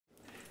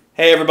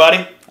Hey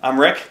everybody, I'm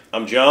Rick,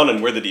 I'm John,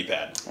 and we're the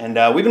D-Pad. and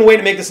we've been waiting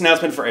to make this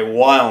announcement for a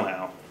while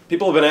now.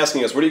 People have been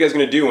asking us, what are you guys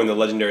going to do when the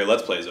legendary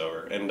Let's Play is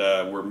over? And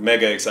we're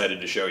mega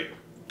excited to show you.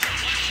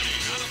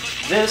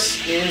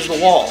 This is The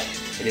Wall.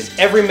 It is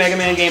every Mega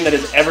Man game that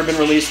has ever been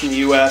released in the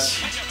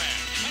US,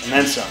 and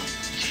then some.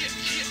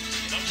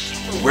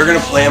 We're going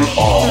to play them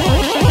all.